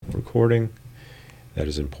recording. That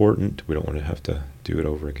is important. We don't want to have to do it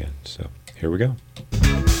over again. So here we go.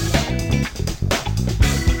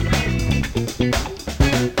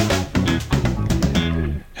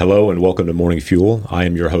 Hello and welcome to Morning Fuel. I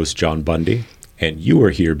am your host, John Bundy, and you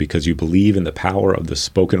are here because you believe in the power of the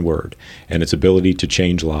spoken word and its ability to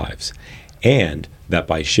change lives, and that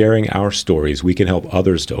by sharing our stories, we can help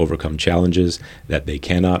others to overcome challenges that they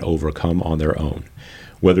cannot overcome on their own.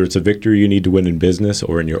 Whether it's a victory you need to win in business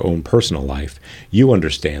or in your own personal life, you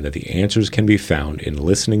understand that the answers can be found in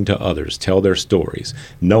listening to others tell their stories,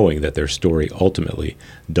 knowing that their story ultimately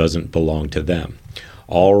doesn't belong to them.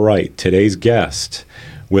 All right, today's guest,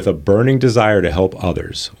 with a burning desire to help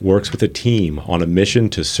others, works with a team on a mission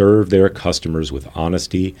to serve their customers with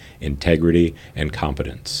honesty, integrity, and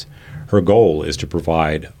competence. Her goal is to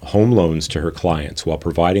provide home loans to her clients while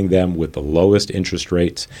providing them with the lowest interest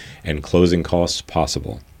rates and closing costs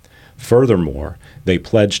possible. Furthermore, they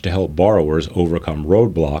pledge to help borrowers overcome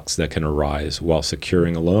roadblocks that can arise while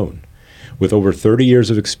securing a loan. With over 30 years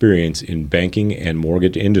of experience in banking and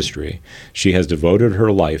mortgage industry, she has devoted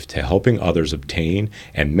her life to helping others obtain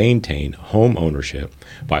and maintain home ownership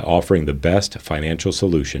by offering the best financial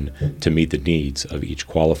solution to meet the needs of each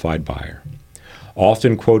qualified buyer.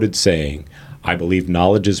 Often quoted saying, "I believe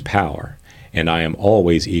knowledge is power, and I am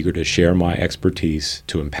always eager to share my expertise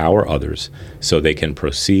to empower others so they can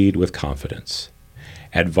proceed with confidence."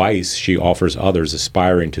 Advice she offers others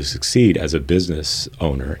aspiring to succeed as a business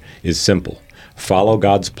owner is simple. Follow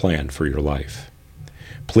God's plan for your life.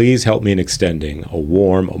 Please help me in extending a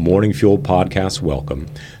warm Morning Fuel podcast welcome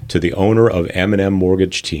to the owner of M&M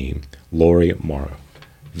Mortgage Team, Lori Marrow.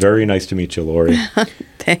 Very nice to meet you, Lori.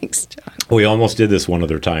 Thanks, John. We almost did this one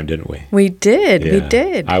other time, didn't we? We did. Yeah. We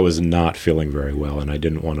did. I was not feeling very well, and I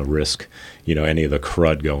didn't want to risk, any of the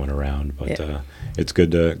crud going around. But it's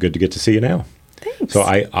good to get to see you now. Thanks. So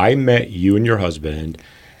I met you and your husband,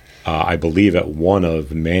 I believe, at one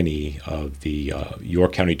of many of the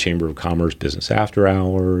York County Chamber of Commerce Business After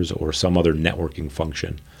Hours or some other networking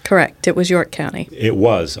function. Correct. It was York County. It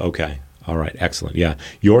was. Okay. All right. Excellent. Yeah.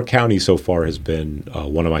 York County so far has been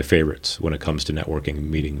one of my favorites when it comes to networking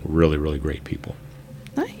and meeting really, really great people.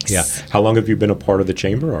 Nice. Yeah. How long have you been a part of the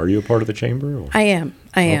chamber? Are you a part of the chamber? Or? I am.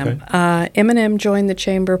 M&M joined the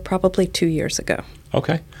chamber probably 2 years ago.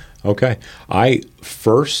 Okay. I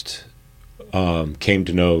first came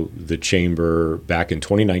to know the chamber back in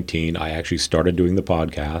 2019. I actually started doing the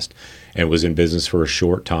podcast and was in business for a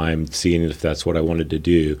short time, seeing if that's what I wanted to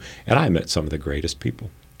do. And I met some of the greatest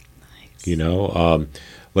people. Nice.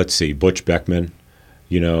 Let's see, Butch Beckman.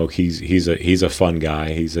 He's a fun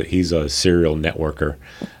guy. He's a serial networker,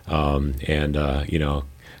 kind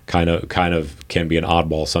of can be an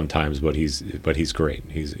oddball sometimes, but he's great.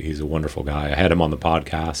 He's a wonderful guy. I had him on the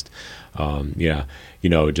podcast.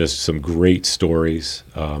 Just some great stories.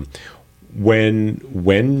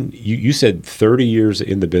 When you said 30 years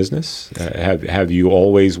in the business, have you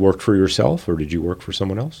always worked for yourself, or did you work for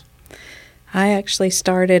someone else? I actually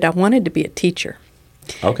I wanted to be a teacher.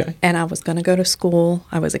 Okay. And I was going to go to school.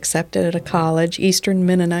 I was accepted at a college, Eastern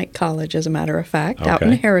Mennonite College, as a matter of fact, out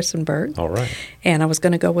in Harrisonburg. All right. And I was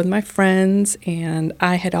going to go with my friends, and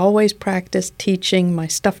I had always practiced teaching my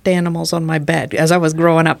stuffed animals on my bed. As I was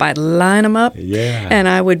growing up, I'd line them up, and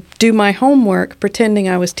I would do my homework pretending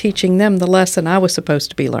I was teaching them the lesson I was supposed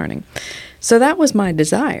to be learning. So that was my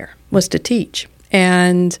desire, was to teach.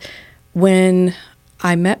 And when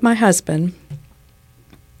I met my husband,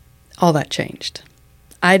 all that changed.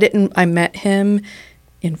 I met him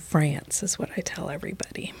in France, is what I tell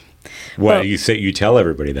everybody. Well, you tell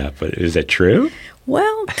everybody that, but is that true?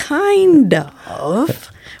 Well, kind of.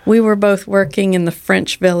 We were both working in the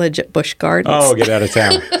French Village at Busch Gardens. Oh, get out of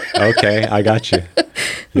town. Okay, I got you.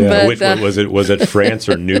 Yeah, but, was it France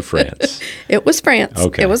or New France? It was France.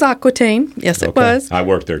 Okay. It was Aquitaine. Yes, it was. I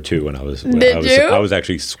worked there too when I was. Did you? I was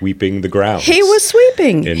actually sweeping the grounds. He was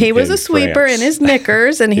sweeping. He was a sweeper France. in his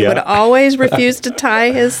knickers, and he would always refuse to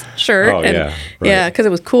tie his shirt. Oh, and, right. because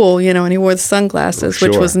it was cool, and he wore the sunglasses,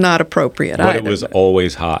 which was not appropriate but either. It was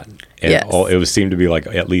always hot. And yes. It seemed to be like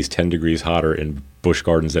at least 10 degrees hotter in Busch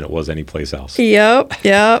Gardens than it was any place else. Yep.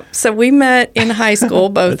 So we met in high school,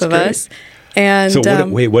 both of us. And so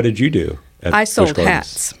what did you do? I sold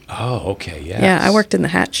hats. Oh, okay, yes. Yeah, I worked in the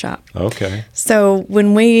hat shop. Okay. So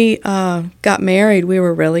when we got married, we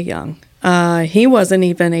were really young. He wasn't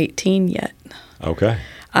even 18 yet. Okay.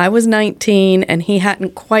 I was 19, and he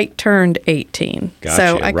hadn't quite turned 18. Gotcha.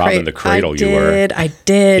 So Robbing the cradle, you were. I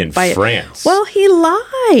did. In France. Well, he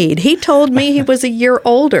lied. He told me he was a year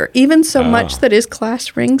older, even so much that his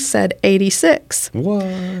class ring said 86. What?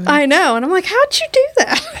 I know. And I'm like, how'd you do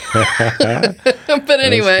that? But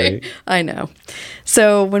anyway, I know.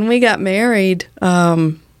 So when we got married,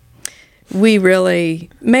 we really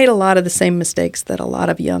made a lot of the same mistakes that a lot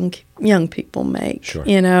of young people make.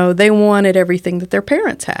 Sure. They wanted everything that their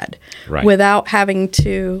parents had without having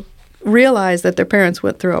to realize that their parents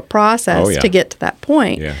went through a process to get to that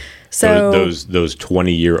point. Yeah. So those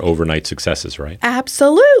 20-year overnight successes, right?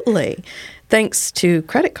 Absolutely. Thanks to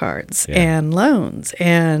credit cards and loans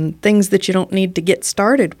and things that you don't need to get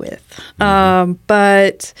started with.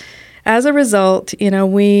 But as a result,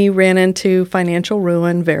 we ran into financial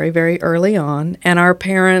ruin very, very early on. And our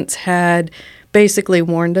parents had basically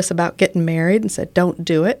warned us about getting married and said, don't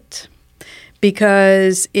do it.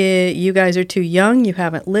 Because you guys are too young, you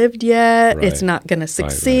haven't lived yet, it's not going to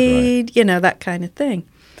succeed, that kind of thing.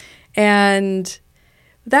 And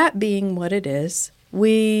that being what it is,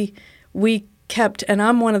 we kept, and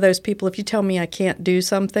I'm one of those people, if you tell me I can't do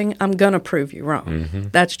something, I'm going to prove you wrong.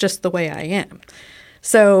 That's just the way I am.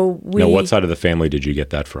 So Now, what side of the family did you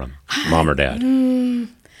get that from? Mom or dad? The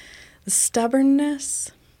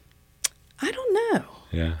stubbornness, I don't know.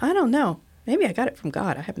 Yeah. I don't know. Maybe I got it from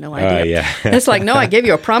God. I have no idea. It's like, no, I gave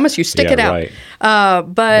you a promise. You stick it out.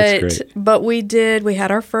 Right. But we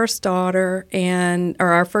had our first daughter or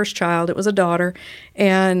our first child. It was a daughter,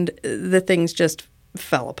 and the things just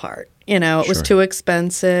fell apart. It was too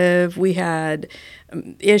expensive. We had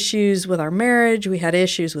issues with our marriage. We had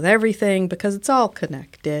issues with everything because it's all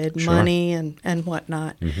connected, money and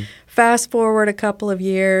whatnot. Fast forward a couple of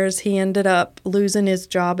years, he ended up losing his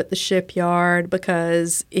job at the shipyard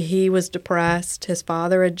because he was depressed. His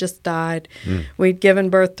father had just died. We'd given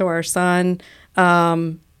birth to our son.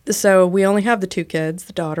 So we only have the two kids,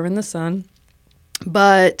 the daughter and the son.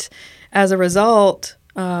 But as a result,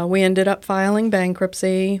 we ended up filing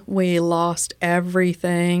bankruptcy. We lost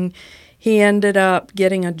everything. He ended up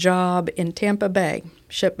getting a job in Tampa Bay,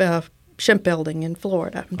 shipbuilding in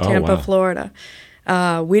Florida, Tampa, Florida.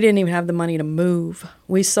 We didn't even have the money to move.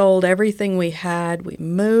 We sold everything we had. We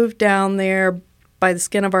moved down there by the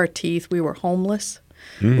skin of our teeth. We were homeless,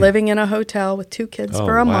 living in a hotel with two kids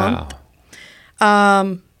for a month.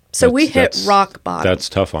 So we hit rock bottom. That's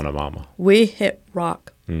tough on a mama. We hit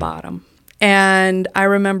rock bottom. And I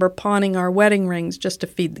remember pawning our wedding rings just to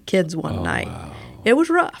feed the kids one night. Wow. It was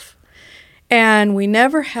rough. And we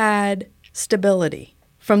never had stability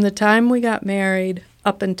from the time we got married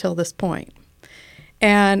up until this point.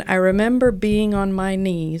 And I remember being on my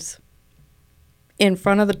knees in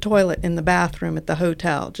front of the toilet in the bathroom at the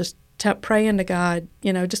hotel, just praying to God,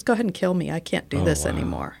 just go ahead and kill me. I can't do this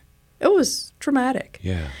anymore. It was traumatic.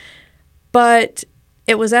 Yeah. But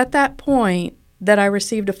it was at that point that I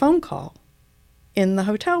received a phone call in the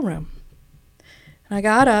hotel room. And I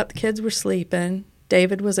got up, the kids were sleeping,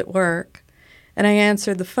 David was at work, and I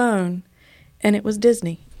answered the phone, and it was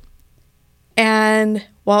Disney. And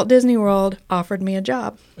Walt Disney World offered me a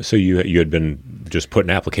job. So you had been just putting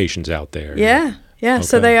applications out there? Yeah. Okay.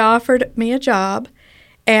 So they offered me a job,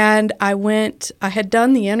 and I had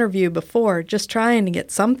done the interview before, just trying to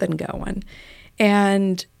get something going.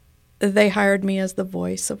 And they hired me as the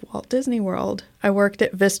voice of Walt Disney World. I worked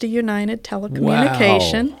at Vista United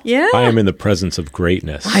Telecommunication. Wow. Yeah. I am in the presence of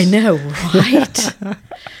greatness. I know, right?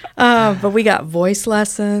 But we got voice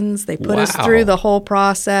lessons. They put us through the whole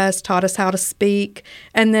process, taught us how to speak.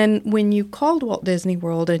 And then when you called Walt Disney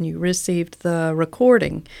World and you received the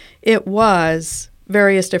recording, it was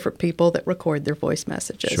various different people that record their voice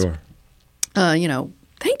messages. Sure.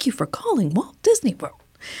 Thank you for calling Walt Disney World.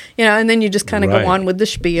 And then you just kind of go on with the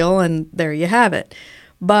spiel, and there you have it.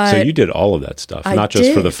 But so you did all of that stuff, not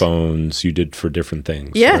just for the phones. You did for different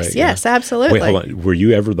things. Yes, right? yes, absolutely. Wait, hold on. Were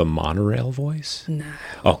you ever the monorail voice? No.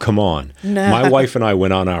 Oh, come on. No. My wife and I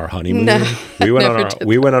went on our honeymoon. No, we went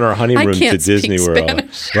on our honeymoon to Disney World.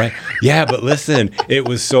 Spanish. Right? Yeah, but listen, it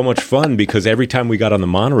was so much fun because every time we got on the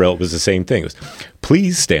monorail, it was the same thing. It was,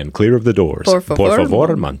 please stand clear of the doors. Por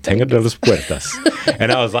favor, mantenga de las puertas.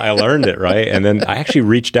 And I learned it, right? And then I actually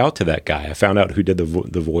reached out to that guy. I found out who did the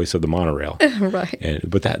voice of the monorail. Right.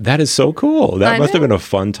 But that is so cool. That must have been a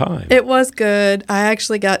fun time. It was good. I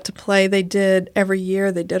actually got to play. Every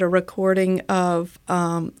year they did a recording of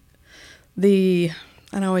I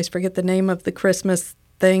always forget the name of the Christmas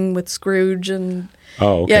thing with Scrooge and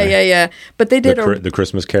oh, okay. Yeah. But they did the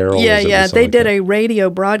Christmas Carol. Yeah. They did a radio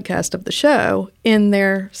broadcast of the show in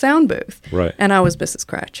their sound booth. Right. And I was Mrs.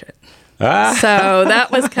 Cratchit. So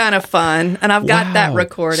that was kind of fun, and I've got that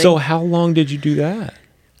recording. So how long did you do that?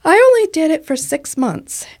 I only did it for 6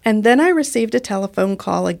 months, and then I received a telephone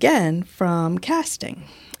call again from casting.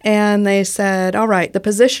 And they said, all right, the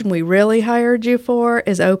position we really hired you for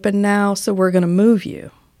is open now, so we're going to move you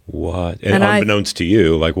What? And unbeknownst to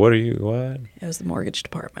you, like, what? It was the mortgage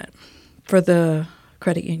department for the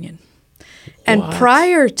credit union. And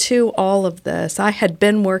prior to all of this, I had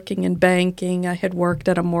been working in banking. I had worked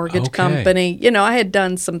at a mortgage company. I had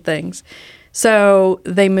done some things. So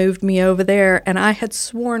they moved me over there, and I had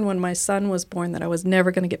sworn when my son was born that I was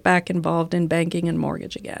never going to get back involved in banking and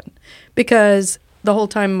mortgage again, because the whole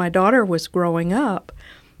time my daughter was growing up,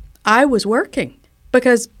 I was working,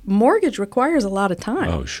 because mortgage requires a lot of time.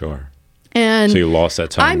 Oh, sure. And so you lost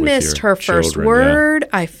that time. I missed her first word.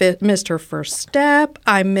 I missed her first step.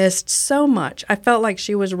 I missed so much. I felt like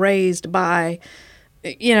she was raised by,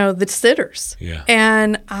 the sitters. Yeah.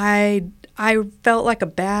 And I felt like a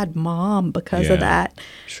bad mom because of that.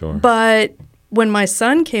 Sure. But when my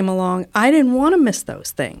son came along, I didn't want to miss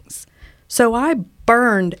those things. So I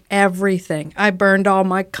burned everything. I burned all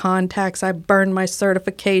my contacts. I burned my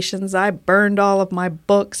certifications. I burned all of my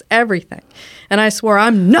books, everything. And I swore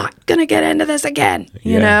I'm not going to get into this again,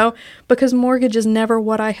 because mortgage is never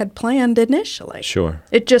what I had planned initially. Sure.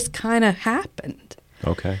 It just kind of happened.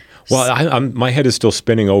 Okay. Well, my head is still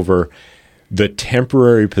spinning over the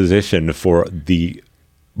temporary position for the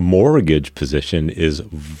mortgage position is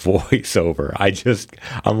voiceover.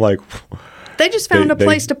 I'm like... They just found a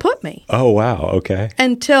place to put me. Oh, wow. Okay.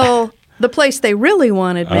 Until the place they really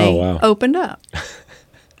wanted me opened up.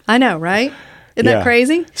 I know, right? Isn't that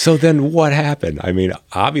crazy? So then what happened? I mean,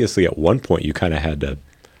 obviously at one point you kind of had to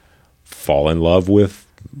fall in love with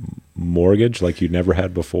mortgage like you never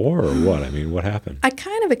had before, or what? I mean, what happened? I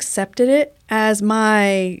kind of accepted it as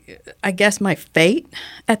my fate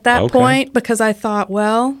at that point, because I thought,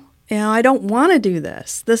 well, I don't want to do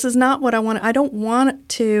this. This is not what I want. I don't want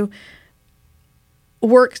to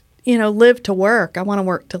work, live to work. I want to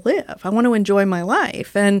work to live. I want to enjoy my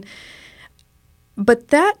life. But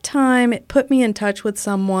that time it put me in touch with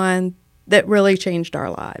someone that really changed our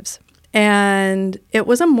lives. And it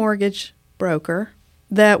was a mortgage broker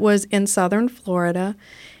that was in Southern Florida,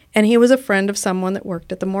 and he was a friend of someone that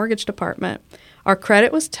worked at the mortgage department. Our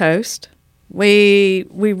credit was toast. We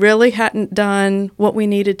really hadn't done what we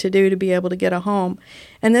needed to do to be able to get a home.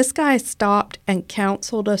 And this guy stopped and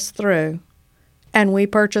counseled us through, and we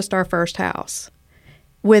purchased our first house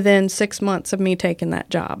within 6 months of me taking that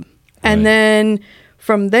job. And then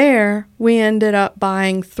from there, we ended up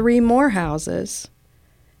buying 3 more houses.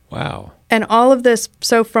 Wow. And all of this,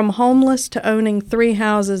 so from homeless to owning 3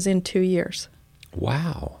 houses in 2 years.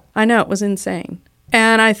 Wow. I know, it was insane.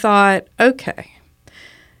 And I thought, okay,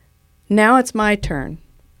 now it's my turn.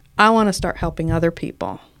 I want to start helping other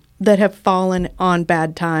people that have fallen on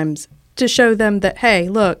bad times, to show them that, hey,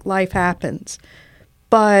 look, life happens.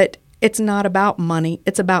 But it's not about money.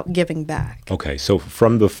 It's about giving back. Okay, so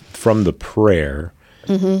from the prayer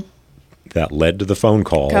that led to the phone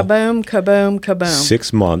call. Kaboom, kaboom, kaboom.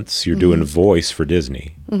 6 months, you're doing voice for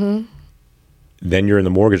Disney. Then you're in the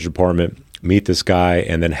mortgage department, meet this guy,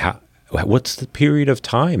 and then what's the period of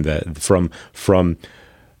time that from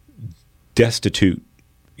destitute,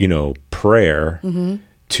 prayer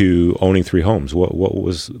to owning 3 homes? What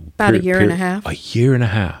was about a year and a half? A year and a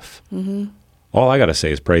half. All I got to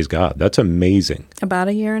say is praise God. That's amazing. About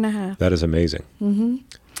a year and a half. That is amazing.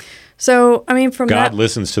 So, I mean, from God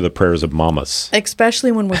listens to the prayers of mamas.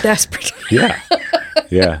 Especially when we're desperate.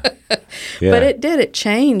 Yeah. But it did. It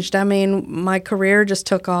changed. I mean, my career just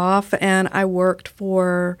took off, and I worked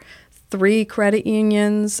for 3 credit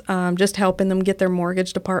unions, just helping them get their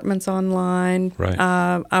mortgage departments online. Right.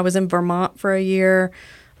 I was in Vermont for a year,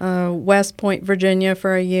 West Point, Virginia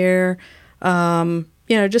for a year,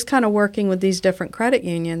 just kind of working with these different credit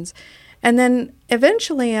unions. And then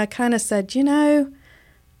eventually I kind of said,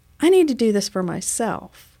 I need to do this for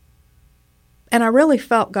myself. And I really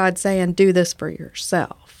felt God saying, do this for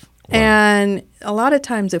yourself. Wow. And a lot of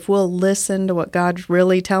times if we'll listen to what God's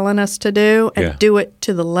really telling us to do and do it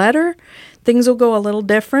to the letter, things will go a little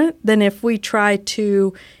different than if we try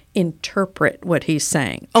to interpret what he's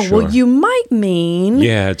saying. Oh, sure. Well, you might mean...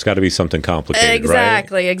 Yeah, it's got to be something complicated,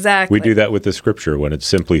 exactly, right? Exactly. We do that with the scripture when it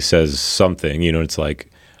simply says something, it's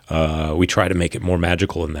like we try to make it more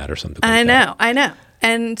magical than that or something like that. I know.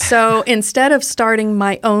 And so instead of starting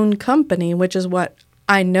my own company, which is what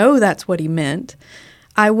I know that's what he meant,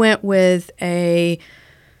 I went with a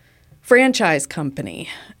franchise company.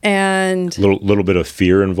 And little bit of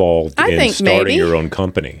fear involved in starting your own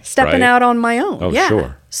company. Stepping out on my own. Oh, yeah.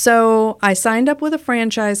 Sure. So I signed up with a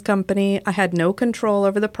franchise company. I had no control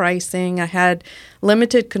over the pricing. I had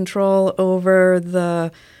limited control over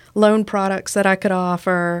the loan products that I could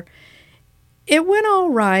offer. It went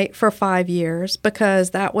all right for 5 years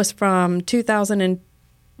because that was from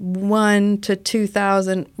 2001 to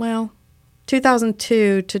 2000,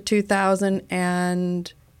 2002 to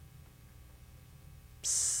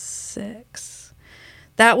 2006.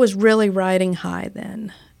 That was really riding high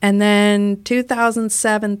then. And then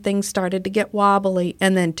 2007, things started to get wobbly.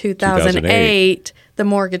 And then 2008, the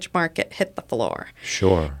mortgage market hit the floor.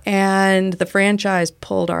 Sure. And the franchise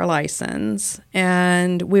pulled our license.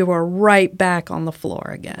 And we were right back on the floor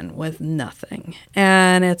again with nothing.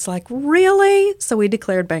 And it's like, really? So we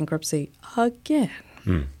declared bankruptcy again.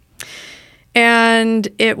 And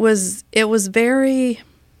it was a very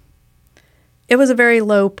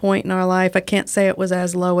low point in our life. I can't say it was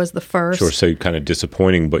as low as the first. Sure, so kind of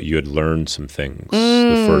disappointing, but you had learned some things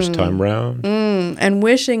the first time round. And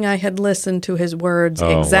wishing I had listened to his words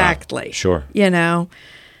exactly. Wow. Sure. You know.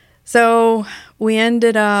 So we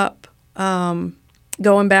ended up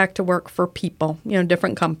going back to work for people,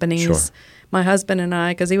 different companies. Sure. My husband and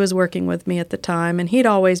I, because he was working with me at the time, and he'd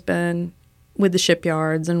always been with the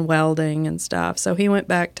shipyards and welding and stuff. So he went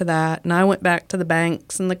back to that, and I went back to the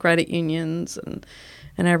banks and the credit unions and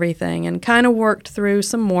everything, and kind of worked through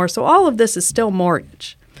some more. So all of this is still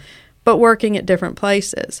mortgage, but working at different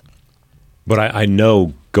places. But I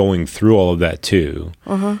know going through all of that too,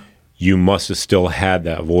 you must have still had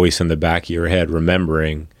that voice in the back of your head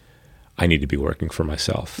remembering, I need to be working for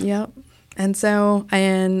myself. Yep. And so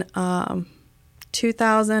in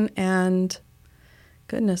 2000 and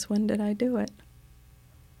goodness, when did I do it?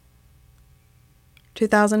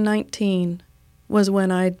 2019 was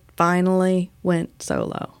when I finally went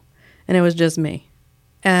solo, and it was just me.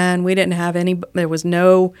 And we didn't have there was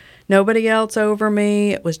nobody else over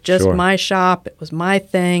me. It was just my shop. It was my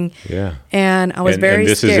thing. Yeah. And I was very scared. And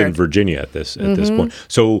this is in Virginia at this point.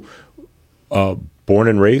 So, born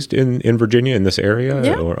and raised in Virginia, in this area?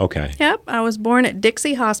 Yeah. Okay. Yep. I was born at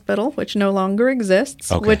Dixie Hospital, which no longer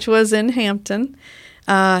exists, which was in Hampton.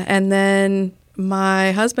 And then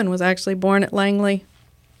my husband was actually born at Langley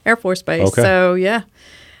Air Force Base. Okay. So,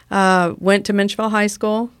 went to Menchville High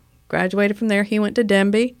School, graduated from there. He went to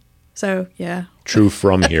Denby. So, yeah. True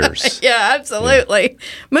from here's. Yeah, absolutely. Yeah.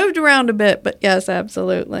 Moved around a bit, but yes,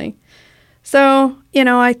 absolutely. So,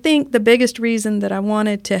 I think the biggest reason that I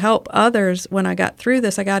wanted to help others when I got through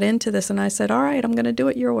this, I got into this and I said, all right, I'm going to do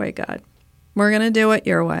it your way, God. We're going to do it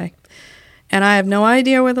your way. And I have no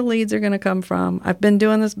idea where the leads are going to come from. I've been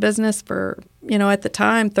doing this business for, at the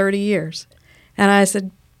time, 30 years. And I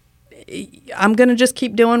said, I'm going to just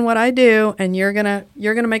keep doing what I do, and you're gonna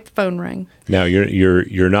make the phone ring. Now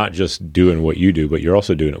you're not just doing what you do, but you're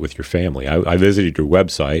also doing it with your family. I visited your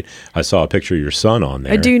website. I saw a picture of your son on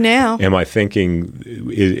there. I do now. Am I thinking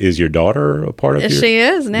is your daughter a part of your? She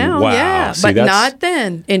is now. Wow. Yeah, See, but not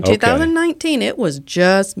then. In 2019, it was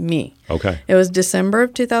just me. Okay. It was December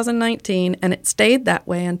of 2019, and it stayed that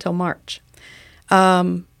way until March.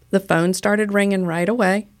 The phone started ringing right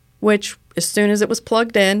away, which as soon as it was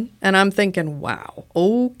plugged in, and I'm thinking, wow,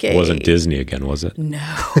 okay. It wasn't Disney again, was it? No.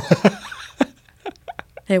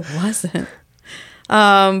 It wasn't.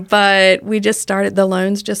 But we just started, the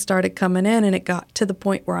loans just started coming in, and it got to the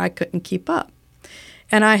point where I couldn't keep up.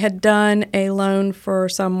 And I had done a loan for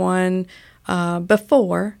someone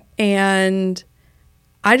before, and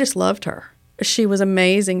I just loved her. She was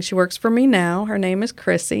amazing. She works for me now. Her name is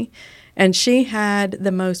Chrissy. And she had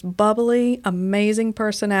the most bubbly, amazing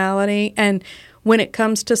personality. And when it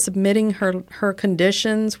comes to submitting her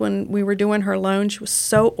conditions, when we were doing her loan, she was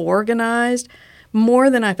so organized, more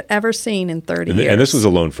than I've ever seen in 30 years. And this was a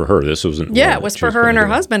loan for her. This wasn't. Yeah, it was for her and her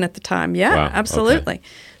husband at the time. Yeah, wow. Absolutely. Okay.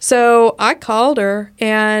 So I called her,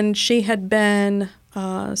 and she had been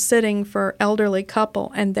sitting for elderly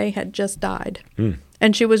couple, and they had just died.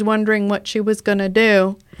 And she was wondering what she was going to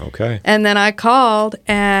do. Okay. And then I called,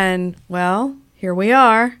 and, well, here we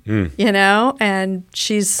are, and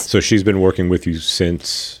she's... So she's been working with you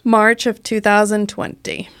since... March of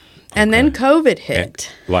 2020. Okay. And then COVID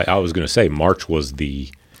hit. And, I was going to say, March was the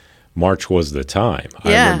time. Yeah.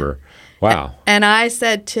 I remember. Wow. And I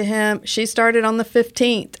said to him, she started on the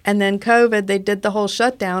 15th, and then COVID, they did the whole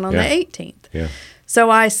shutdown on the 18th. Yeah. So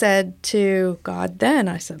I said to God then,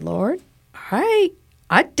 I said, Lord, all right,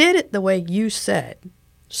 I did it the way you said.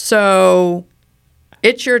 So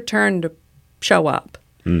it's your turn to show up.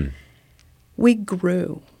 We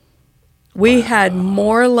grew. We had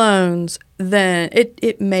more loans than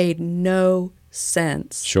it made no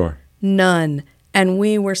sense. Sure. None. And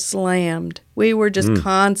we were slammed. We were just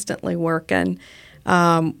constantly working.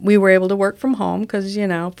 We were able to work from home because,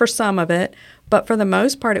 for some of it. But for the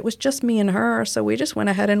most part, it was just me and her, so we just went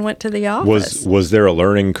ahead and went to the office. Was there a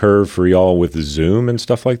learning curve for y'all with Zoom and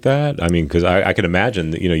stuff like that? I mean, because I can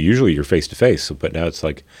imagine that, usually you're face-to-face, but now it's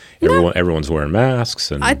like everyone's wearing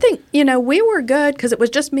masks. And I think, we were good because it was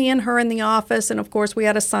just me and her in the office, and of course we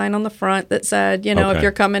had a sign on the front that said, if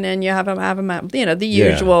you're coming in, you have them, the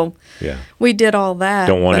usual. Yeah. We did all that.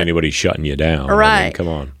 Don't want anybody shutting you down. Right. I mean, come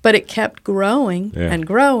on. But it kept growing and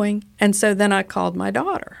growing, and so then I called my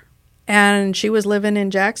daughter. And she was living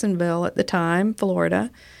in Jacksonville at the time,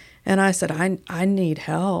 Florida. And I said, I need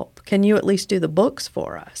help. Can you at least do the books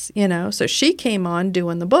for us? So she came on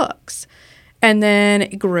doing the books. And then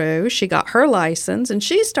it grew. She got her license, and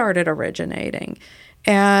she started originating.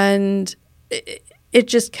 And it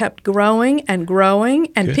just kept growing and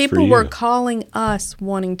growing. And people were calling us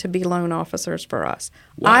wanting to be loan officers for us.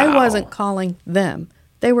 Wow. I wasn't calling them.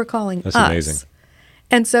 They were calling us. That's amazing.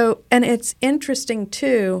 And it's interesting,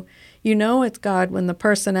 too. It's God when the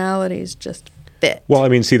personalities just fit. Well, I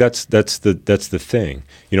mean, see, that's the thing.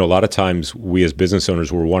 A lot of times we as business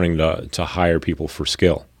owners, we're wanting to hire people for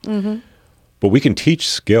skill. Mm-hmm. But we can teach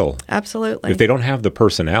skill. Absolutely. If they don't have the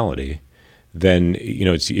personality, then,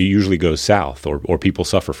 it usually goes south or people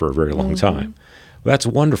suffer for a very long time. Well, that's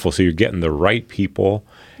wonderful. So you're getting the right people.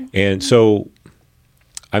 And so,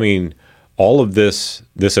 I mean, all of this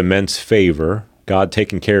immense favor, God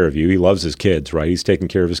taking care of you. He loves his kids, right? He's taking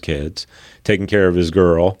care of his kids, taking care of his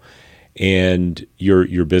girl, and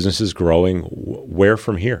your business is growing. Where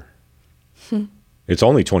from here? It's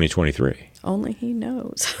only 2023. Only he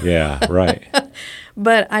knows. Yeah, right.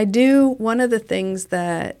 But one of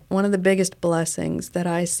the biggest blessings that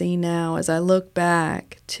I see now as I look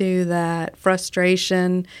back to that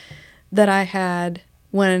frustration that I had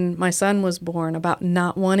when my son was born about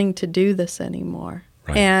not wanting to do this anymore.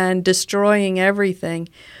 Right. And destroying everything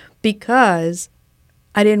because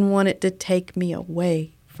I didn't want it to take me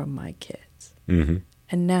away from my kids. Mm-hmm.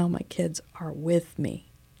 And now my kids are with me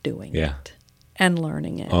doing it and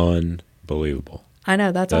learning it. Unbelievable. I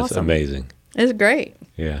know, that's awesome. That's amazing. It's great.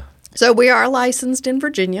 Yeah. So we are licensed in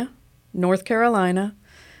Virginia, North Carolina.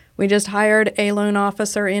 We just hired a loan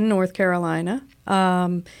officer in North Carolina.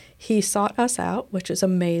 He sought us out, which is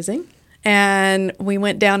amazing. And we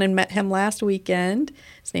went down and met him last weekend.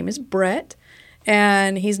 His name is Brett,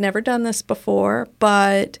 and he's never done this before,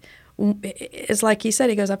 but it's like he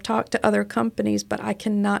said, he goes, I've talked to other companies, but I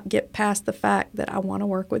cannot get past the fact that I want to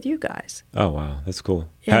work with you guys. Oh, wow. That's cool.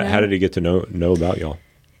 How did he get to know about y'all?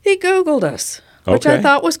 He Googled us, which I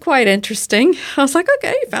thought was quite interesting. I was like,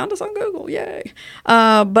 okay, he found us on Google. Yay.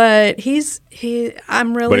 But I'm really excited.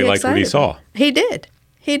 But he liked what he saw. He did.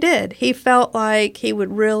 He did. He felt like he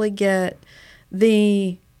would really get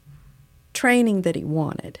the training that he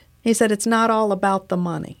wanted. He said, it's not all about the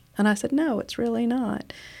money. And I said, no, it's really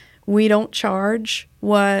not. We don't charge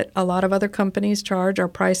what a lot of other companies charge. Our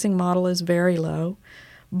pricing model is very low.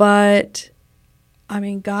 But, I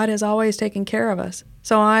mean, God has always taken care of us.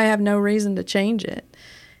 So I have no reason to change it.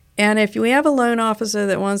 And if we have a loan officer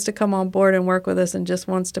that wants to come on board and work with us and just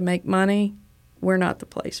wants to make money, we're not the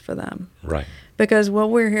place for them. Right. Because what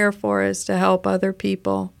we're here for is to help other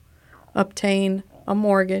people obtain a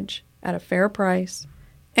mortgage at a fair price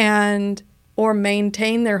or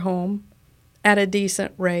maintain their home at a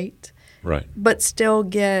decent rate. Right. But still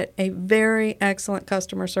get a very excellent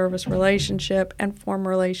customer service relationship and form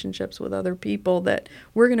relationships with other people that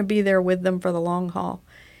we're going to be there with them for the long haul.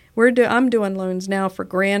 I'm doing loans now for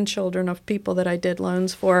grandchildren of people that I did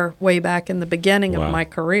loans for way back in the beginning of my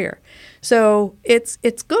career. So it's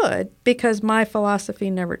good because my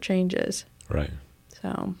philosophy never changes. Right.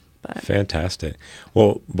 So, Fantastic.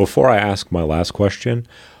 Well, before I ask my last question,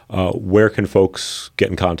 where can folks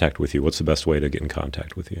get in contact with you? What's the best way to get in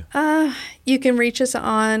contact with you? You can reach us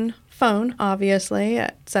on phone, obviously,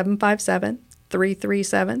 at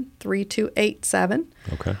 757-337-3287.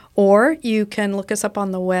 Okay. Or you can look us up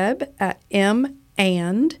on the web at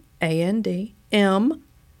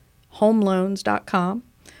homeloans.com.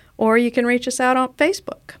 Or you can reach us out on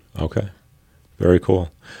Facebook. Okay. Very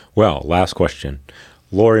cool. Well, last question.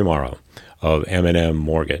 Lori Marrow of M&M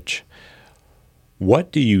Mortgage.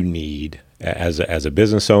 What do you need as a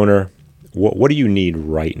business owner? What do you need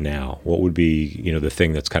right now? What would be, the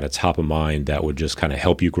thing that's kind of top of mind that would just kind of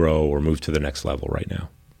help you grow or move to the next level right now?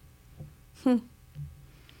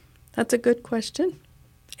 That's a good question.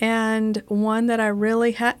 And one that I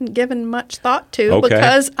really hadn't given much thought to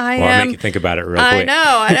because I'll make you think about it real quick. I know.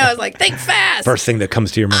 I was like, think fast. First thing that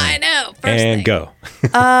comes to your mind. I know. Go.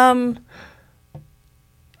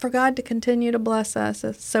 For God to continue to bless us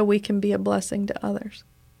so we can be a blessing to others.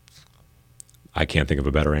 I can't think of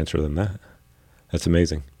a better answer than that. That's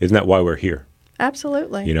amazing. Isn't that why we're here?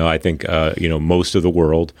 Absolutely. You know, I think, most of the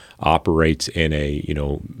world operates in a,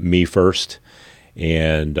 me first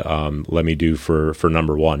and let me do for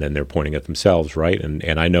number one. And they're pointing at themselves, right?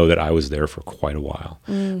 And I know that I was there for quite a while.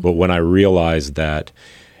 But when I realized that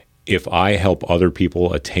if I help other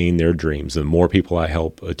people attain their dreams, the more people I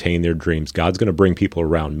help attain their dreams, God's going to bring people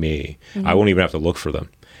around me. I won't even have to look for them.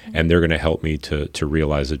 And they're going to help me to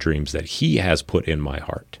realize the dreams that He has put in my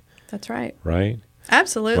heart. That's right. Right?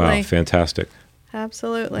 Absolutely. Wow, fantastic.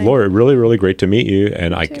 Absolutely. Lori, really, really great to meet you.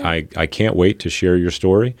 And Me too. I can't wait to share your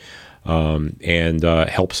story and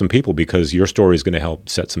help some people, because your story is going to help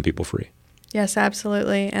set some people free. Yes,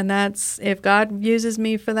 absolutely. And that's, if God uses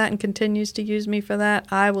me for that and continues to use me for that,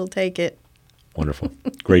 I will take it. Wonderful.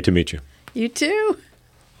 Great to meet you. You too.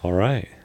 All right.